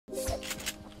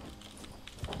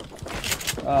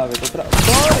Ah, velho, eu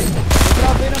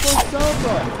travei na posição,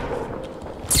 Tony.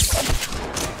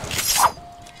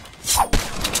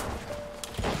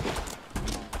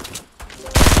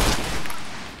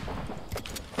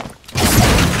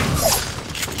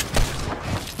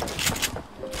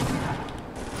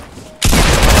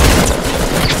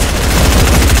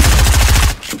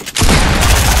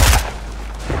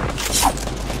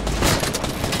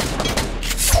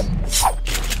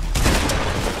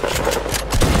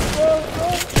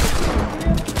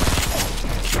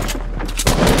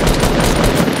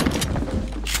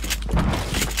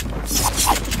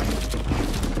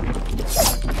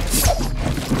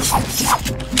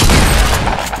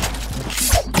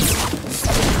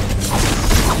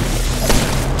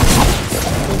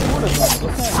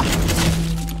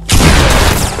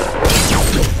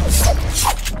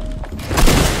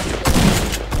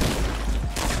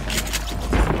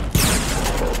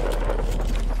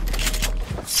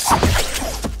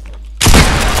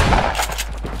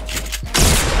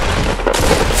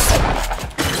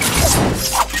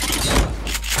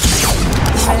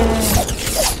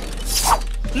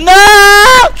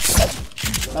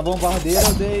 Na bombardeira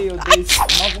eu dei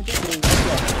 92.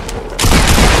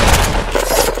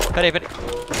 Peraí.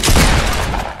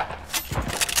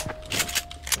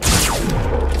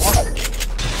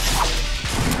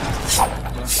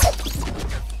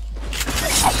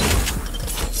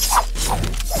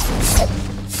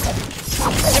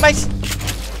 Tem mais.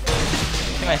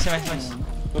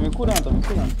 Tô me curando.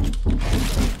 Tem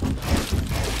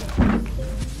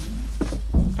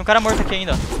um cara morto aqui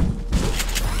ainda, ó.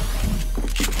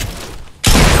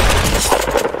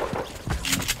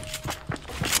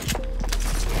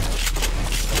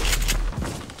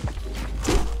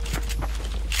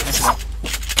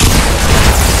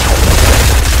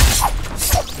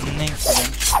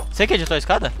 Você que editou a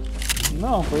escada?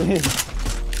 Não, foi ele.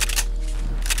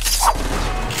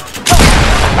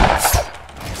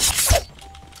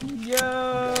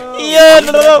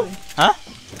 Não. Hã?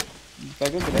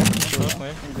 Pega o grep. Com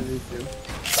ele.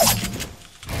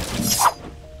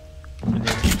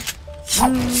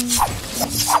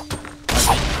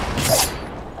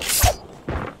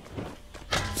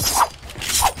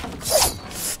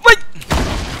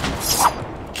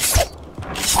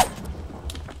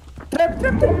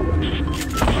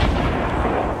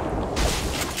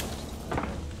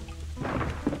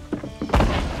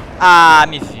 Ah,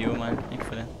 me viu, mano. Tem que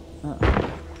fuder.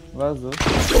 Vazou.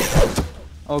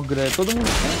 Ó o grep, todo mundo.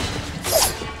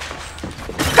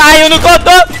 Caiu no cotô!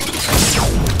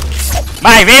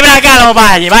 Mas vem pra cá,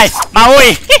 Lombardi, vai!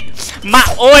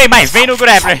 Oi, mas vem no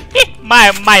grappler!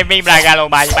 Mas vem pra cá,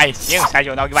 Lombardi, vai!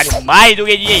 Sensacional, que vale mais do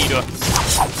que dinheiro!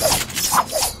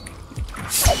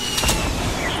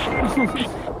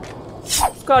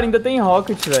 Os caras ainda tem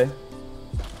rocket, velho.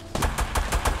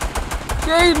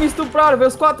 Que isso, me estupraram, veio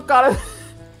os 4 caras.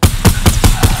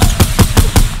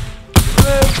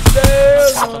 Meu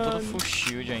Deus, tá mano. tudo full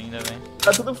shield ainda, velho.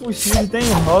 Tá tudo full shield, tem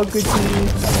rocket.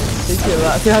 Sei que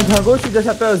lá. Você arrancou o shield da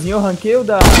chapeuzinho, eu ranquei o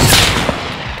da...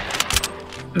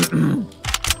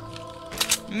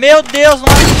 Meu Deus, não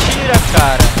atira,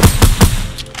 cara!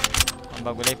 O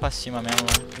bagulho aí pra cima mesmo,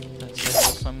 mano.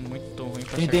 Essas são muito ruins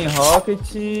pra Quem acertar. tem rocket...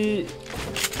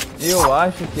 Eu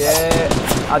acho que é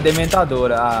a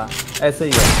dementadora, essa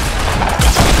aí, ó.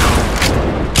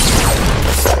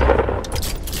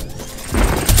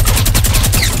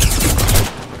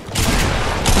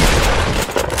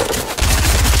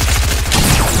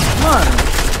 Mano.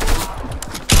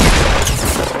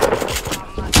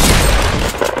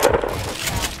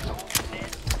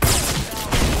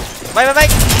 Vai!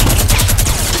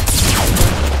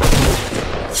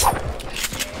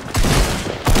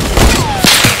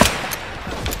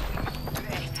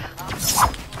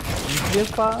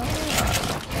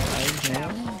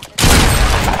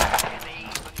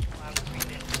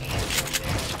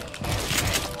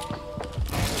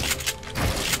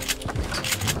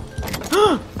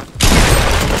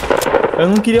 Eu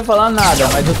não queria falar nada,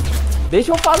 mas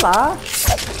deixa eu falar.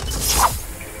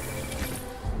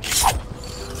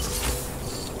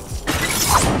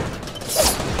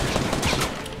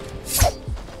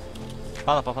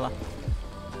 Fala, pode falar.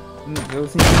 Eu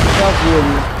senti um travou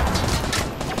ali.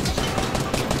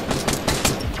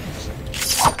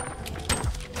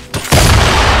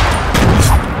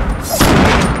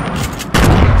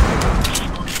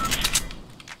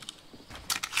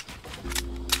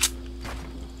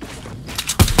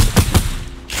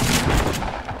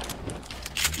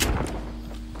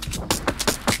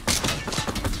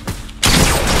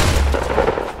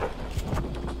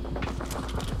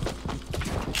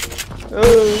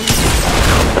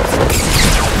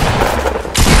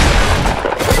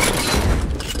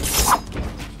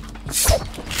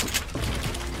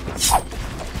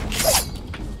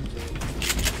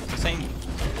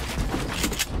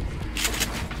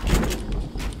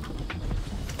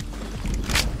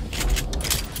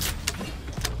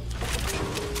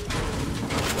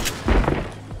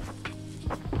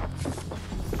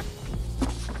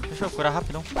 Deixa eu curar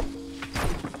rapidão.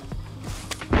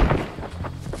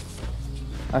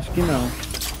 Acho que não.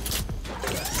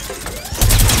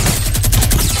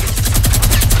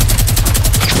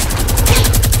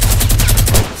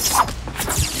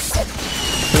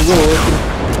 Pegou outro.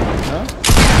 Hã?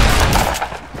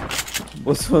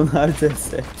 Bolsonaro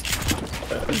 17.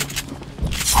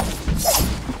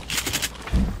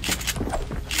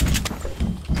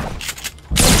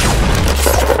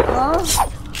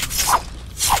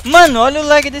 Mano, olha o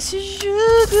lag desse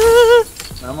jogo.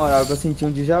 Na moral, eu senti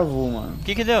um déjà vu, mano. O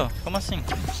que deu? Como assim?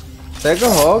 Pega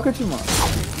o Rocket, mano.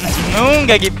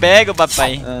 Nunca que pega,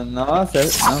 papai. Ah, nossa,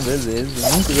 não, beleza.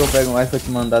 Nunca que eu pego mais pra te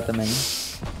mandar também.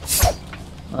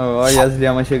 Olha as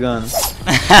lhamas chegando.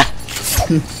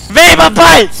 Vem,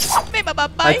 papai! Vem,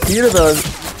 papai! Atira, velho.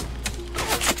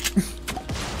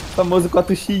 Famoso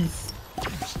 4x.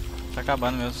 Tá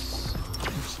acabando meus.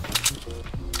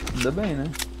 Ainda bem, né?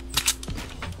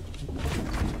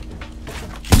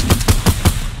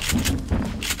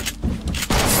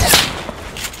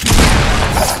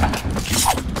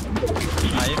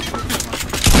 Aí,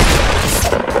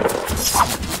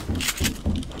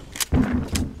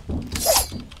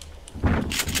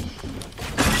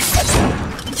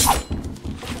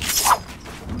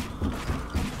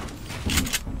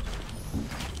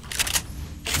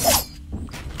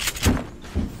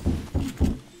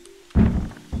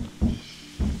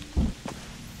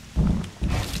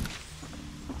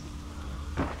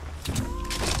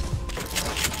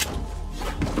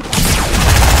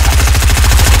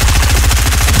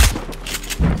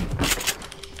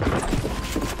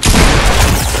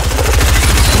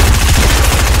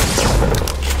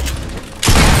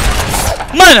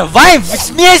 mano, vai!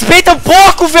 Me respeita um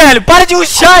pouco, velho! Para de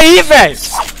rushar aí, velho!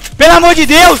 Pelo amor de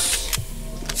Deus!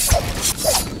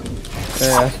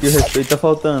 É, acho que o respeito tá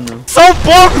faltando. Só um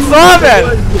pouco só,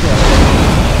 velho!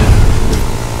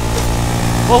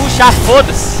 Vou rushar,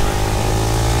 foda-se!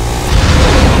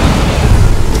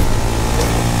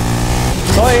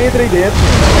 Só entra aí dentro.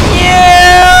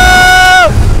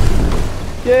 Yeah!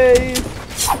 Que isso?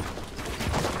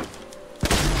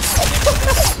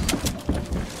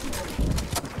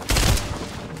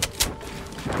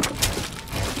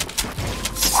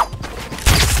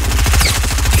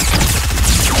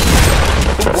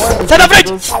 Sai da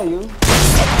frente! Saiu.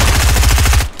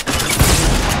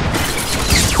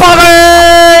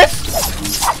 Para!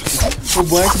 O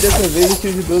bom é que dessa vez o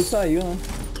tio de 12 saiu, né?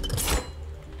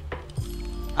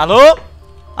 Alô?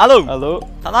 Alô? Alô?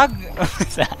 Tá lá?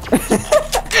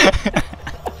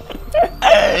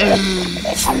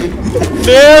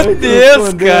 Meu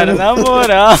Deus, cara, na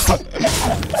moral.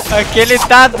 Aquele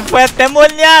tá foi até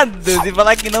molhado de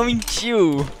falar que não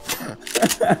mentiu.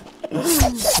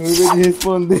 Não vou te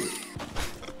responder.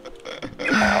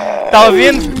 Tá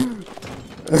ouvindo?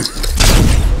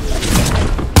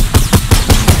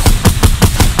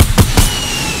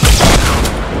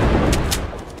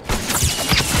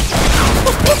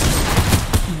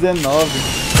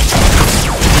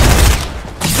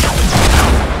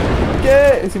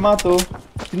 Que? Se matou.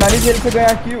 Finaliza ele pra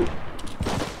ganhar kill.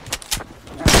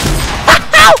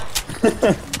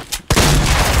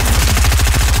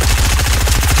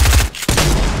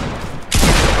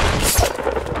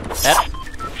 Pera.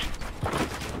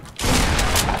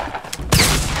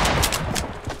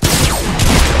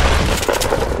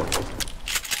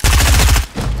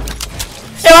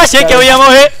 Eu achei que eu ia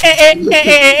morrer.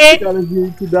 Cara,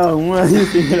 de que dá um aí,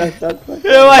 que engraçado.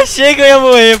 Eu achei que eu ia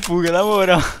morrer, Puga, na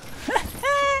moral.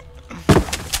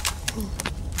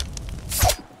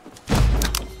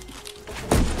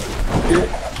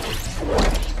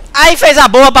 Aí fez a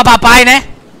boa pra papai, né?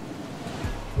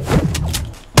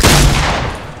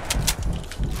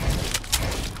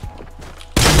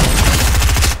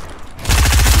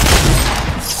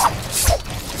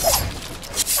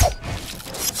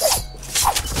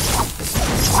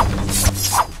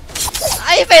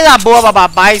 Aí fez a boa pra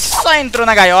papai, só entrou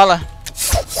na gaiola.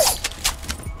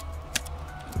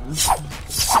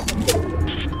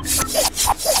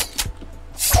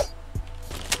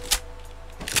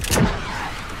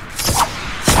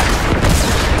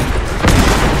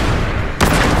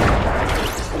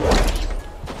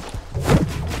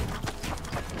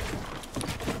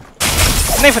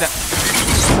 Nem fodendo.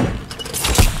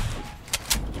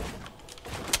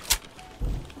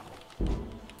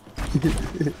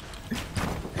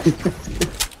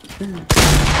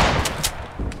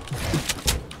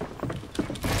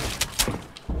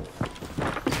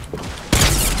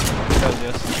 Meu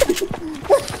Deus.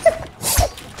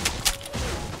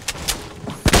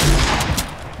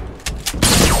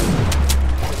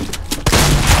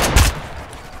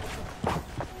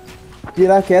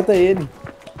 Piraqueta ele.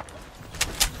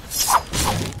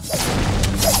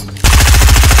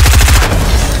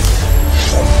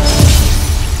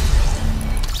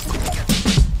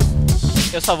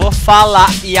 Eu só vou falar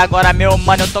e agora, meu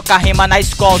mano, eu tô com a rima na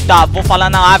escolta. Vou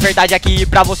falando a verdade aqui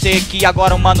pra você que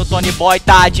agora o mano Tonyboy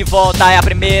tá de volta. É a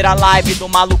primeira live do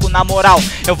maluco na moral.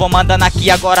 Eu vou mandando aqui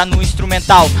agora no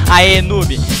instrumental. Aê,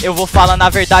 noob, eu vou falando a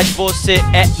verdade, você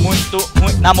é muito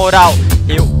ruim na moral.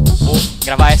 Eu vou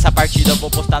gravar essa partida, vou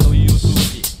postar no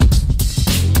YouTube.